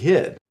big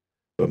hit,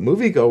 but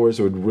moviegoers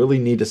would really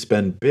need to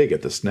spend big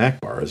at the snack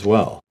bar as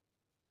well.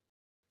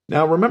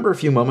 Now, remember a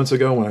few moments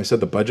ago when I said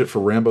the budget for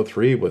Rambo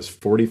III was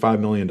 $45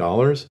 million?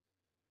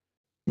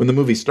 When the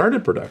movie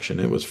started production,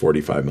 it was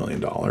 $45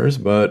 million,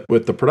 but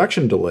with the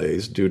production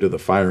delays due to the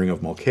firing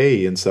of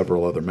Mulcahy and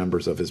several other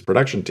members of his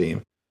production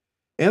team,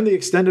 and the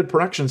extended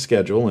production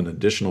schedule and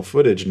additional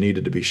footage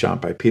needed to be shot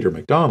by Peter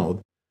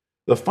MacDonald,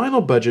 the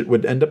final budget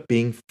would end up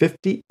being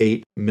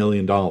 $58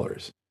 million,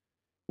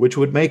 which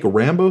would make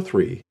Rambo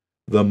III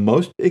the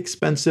most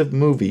expensive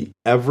movie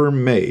ever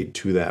made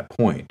to that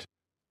point,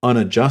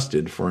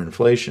 unadjusted for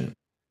inflation.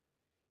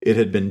 It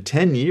had been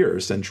 10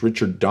 years since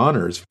Richard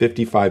Donner's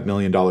 $55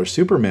 million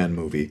Superman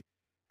movie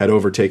had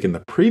overtaken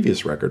the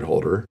previous record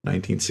holder,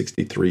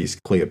 1963's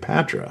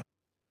Cleopatra.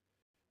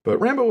 But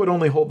Rambo would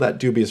only hold that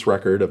dubious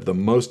record of the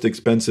most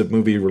expensive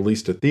movie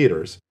released to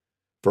theaters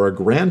for a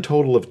grand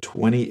total of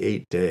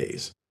 28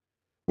 days,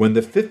 when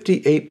the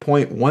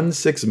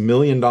 $58.16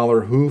 million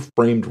Who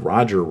Framed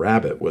Roger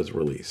Rabbit was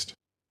released.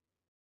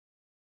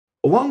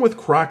 Along with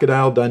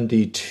Crocodile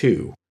Dundee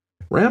 2,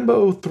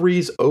 Rambo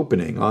 3's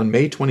opening on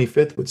May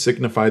 25th would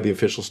signify the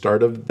official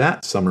start of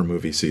that summer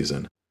movie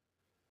season.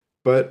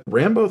 But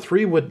Rambo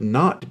 3 would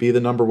not be the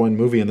 #1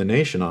 movie in the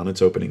nation on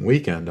its opening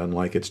weekend,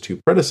 unlike its two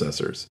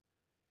predecessors.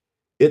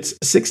 Its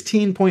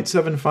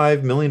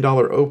 $16.75 million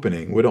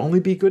opening would only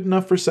be good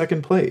enough for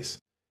second place,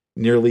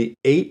 nearly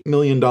 $8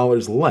 million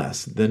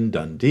less than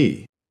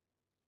Dundee.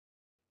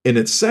 In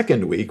its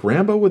second week,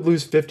 Rambo would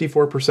lose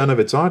 54% of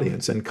its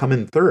audience and come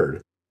in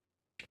third,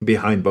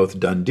 behind both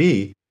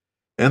Dundee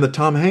and the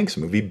Tom Hanks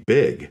movie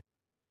Big.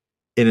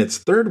 In its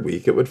third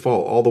week, it would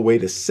fall all the way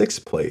to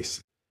 6th place,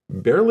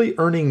 barely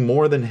earning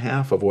more than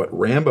half of what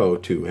Rambo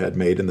 2 had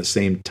made in the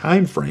same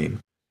time frame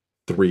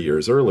 3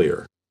 years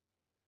earlier.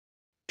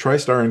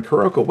 TriStar and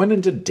Kuroko went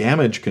into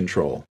damage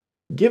control,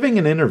 giving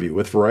an interview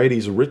with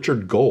Variety's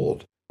Richard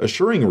Gold,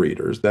 assuring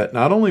readers that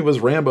not only was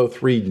Rambo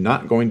 3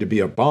 not going to be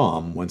a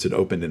bomb once it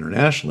opened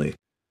internationally,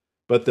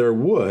 but there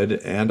would,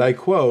 and I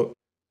quote,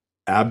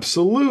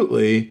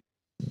 absolutely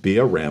be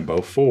a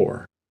Rambo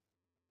 4.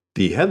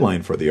 The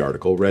headline for the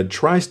article read,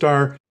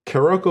 TriStar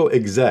Kuroko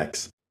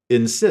execs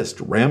insist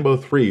Rambo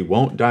 3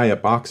 won't die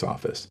at box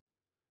office.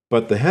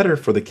 But the header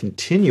for the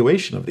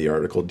continuation of the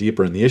article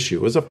deeper in the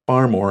issue was a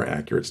far more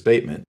accurate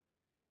statement.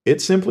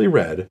 It simply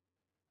read,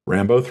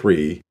 Rambo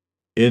 3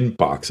 in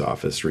box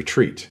office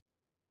retreat.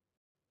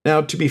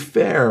 Now, to be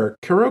fair,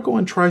 Kuroko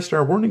and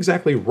TriStar weren't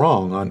exactly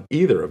wrong on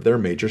either of their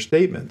major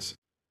statements.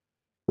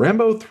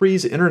 Rambo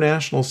 3's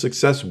international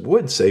success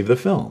would save the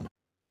film.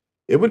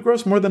 It would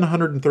gross more than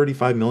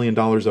 $135 million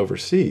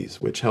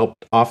overseas, which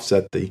helped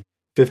offset the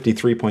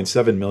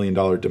 $53.7 million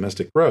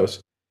domestic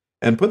gross,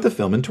 and put the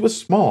film into a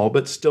small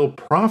but still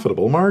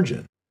profitable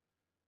margin.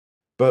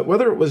 But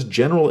whether it was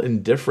general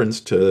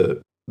indifference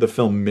to the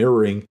film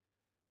mirroring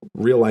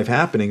real-life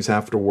happenings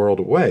after World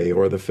Away,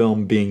 or the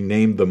film being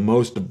named the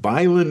most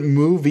violent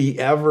movie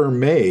ever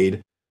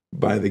made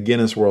by the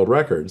Guinness World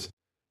Records,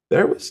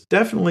 there was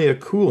definitely a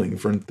cooling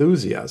for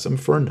enthusiasm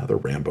for another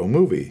Rambo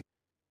movie.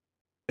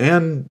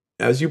 And,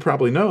 as you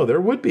probably know,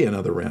 there would be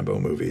another Rambo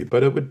movie,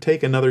 but it would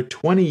take another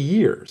 20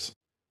 years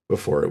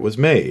before it was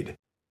made.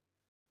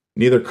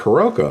 Neither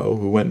Kuroko,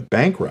 who went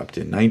bankrupt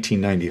in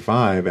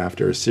 1995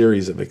 after a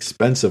series of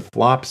expensive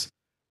flops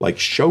like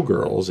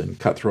Showgirls and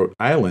Cutthroat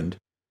Island,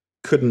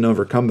 couldn't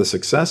overcome the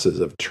successes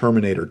of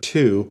Terminator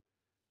 2,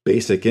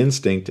 Basic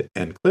Instinct,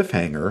 and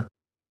Cliffhanger,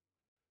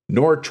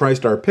 nor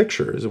TriStar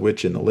Pictures,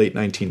 which in the late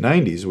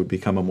 1990s would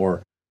become a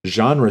more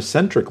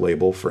genre-centric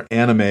label for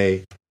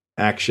anime,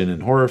 action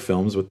and horror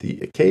films with the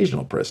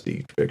occasional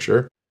prestige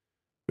picture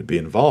would be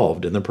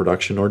involved in the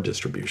production or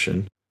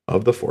distribution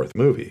of the fourth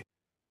movie.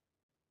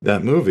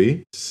 That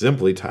movie,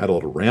 simply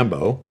titled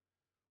Rambo,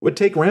 would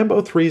take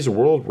Rambo III's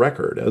world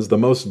record as the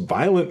most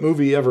violent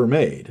movie ever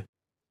made.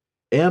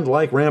 And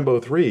like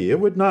Rambo III, it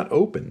would not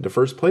open to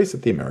first place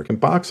at the American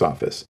box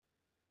office,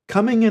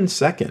 coming in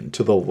second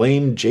to the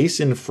lame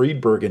Jason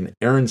Friedberg and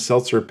Aaron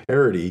Seltzer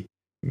parody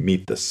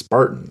Meet the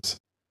Spartans.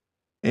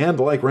 And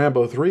like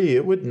Rambo III,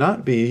 it would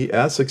not be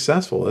as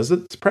successful as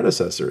its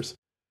predecessors,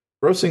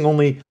 grossing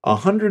only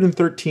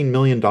 $113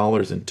 million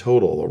in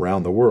total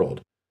around the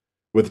world,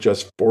 with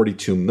just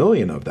 $42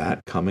 million of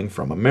that coming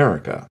from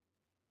America.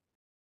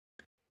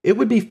 It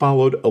would be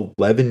followed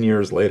 11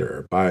 years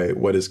later by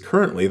what is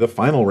currently the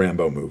final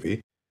Rambo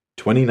movie,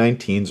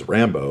 2019's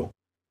Rambo: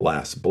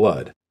 Last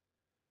Blood.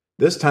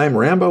 This time,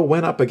 Rambo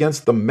went up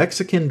against the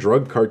Mexican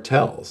drug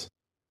cartels.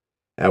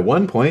 At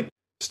one point,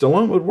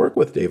 Stallone would work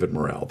with David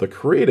Morrell, the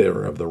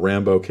creator of the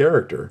Rambo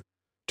character,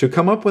 to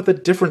come up with a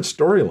different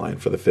storyline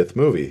for the fifth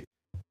movie,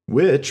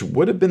 which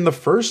would have been the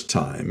first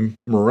time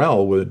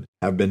Morrell would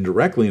have been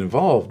directly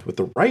involved with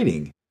the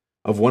writing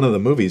of one of the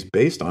movies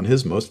based on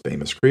his most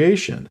famous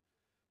creation.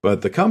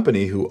 But the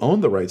company who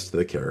owned the rights to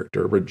the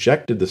character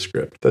rejected the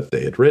script that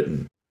they had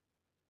written.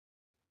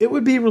 It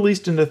would be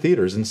released into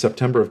theaters in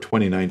September of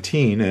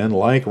 2019, and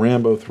like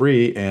Rambo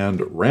III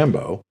and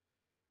Rambo,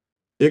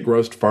 it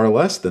grossed far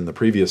less than the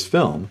previous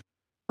film,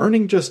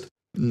 earning just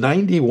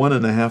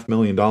 $91.5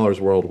 million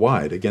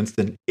worldwide against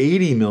an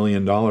 $80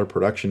 million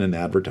production and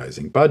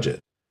advertising budget.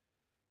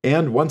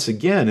 And once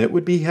again, it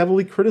would be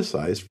heavily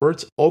criticized for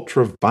its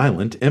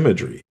ultra-violent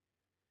imagery.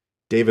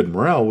 David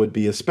Morrell would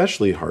be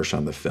especially harsh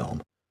on the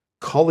film,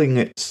 calling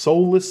it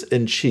soulless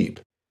and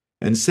cheap,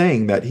 and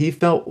saying that he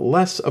felt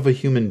less of a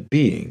human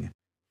being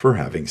for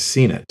having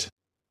seen it.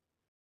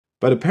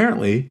 But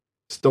apparently,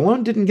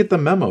 Stallone didn't get the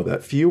memo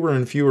that fewer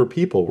and fewer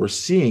people were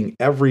seeing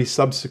every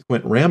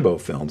subsequent Rambo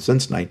film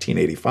since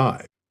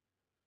 1985.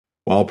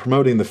 While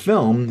promoting the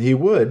film, he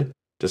would,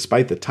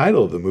 despite the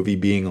title of the movie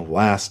being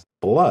Last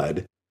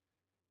Blood,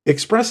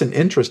 express an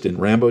interest in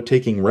Rambo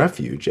taking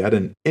refuge at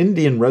an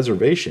Indian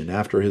reservation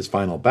after his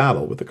final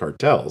battle with the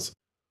cartels,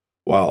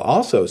 while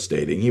also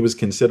stating he was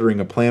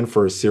considering a plan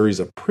for a series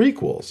of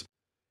prequels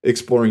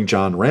exploring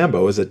John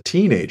Rambo as a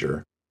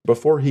teenager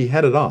before he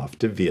headed off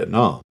to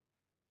Vietnam.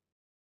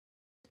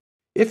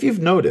 If you've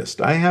noticed,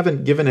 I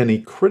haven't given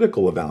any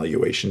critical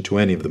evaluation to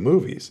any of the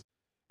movies,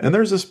 and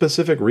there's a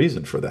specific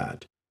reason for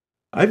that.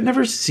 I've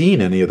never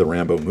seen any of the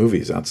Rambo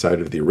movies outside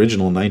of the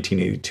original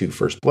 1982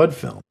 First Blood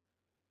film,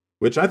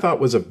 which I thought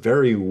was a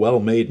very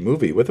well-made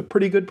movie with a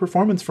pretty good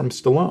performance from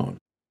Stallone.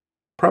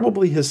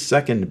 Probably his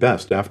second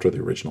best after the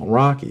original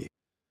Rocky.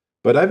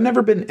 But I've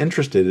never been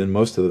interested in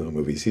most of the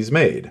movies he's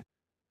made.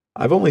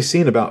 I've only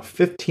seen about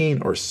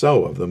 15 or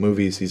so of the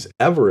movies he's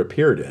ever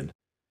appeared in,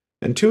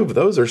 and 2 of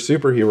those are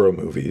superhero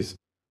movies,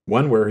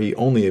 one where he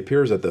only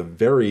appears at the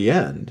very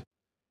end,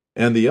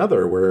 and the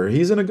other where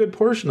he's in a good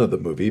portion of the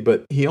movie,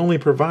 but he only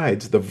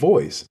provides the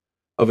voice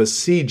of a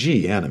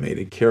CG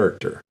animated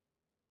character.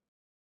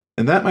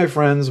 And that, my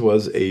friends,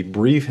 was a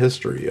brief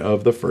history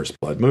of the First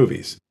Blood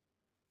movies.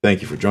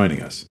 Thank you for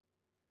joining us.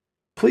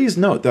 Please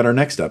note that our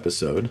next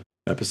episode,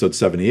 episode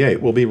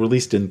 78, will be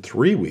released in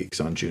 3 weeks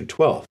on June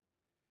 12th,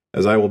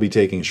 as I will be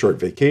taking a short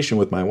vacation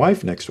with my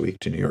wife next week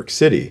to New York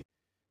City,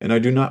 and I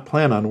do not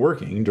plan on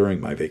working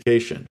during my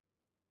vacation.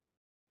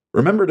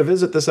 Remember to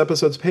visit this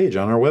episode's page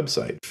on our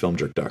website,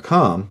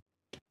 filmjerk.com,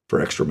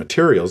 for extra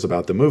materials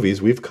about the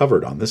movies we've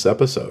covered on this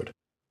episode.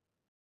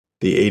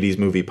 The 80s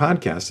Movie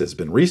Podcast has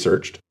been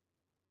researched,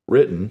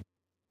 written,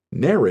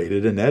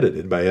 narrated, and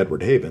edited by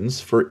Edward Havens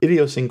for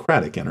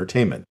Idiosyncratic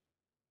Entertainment.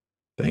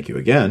 Thank you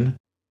again.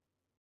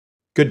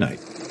 Good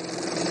night.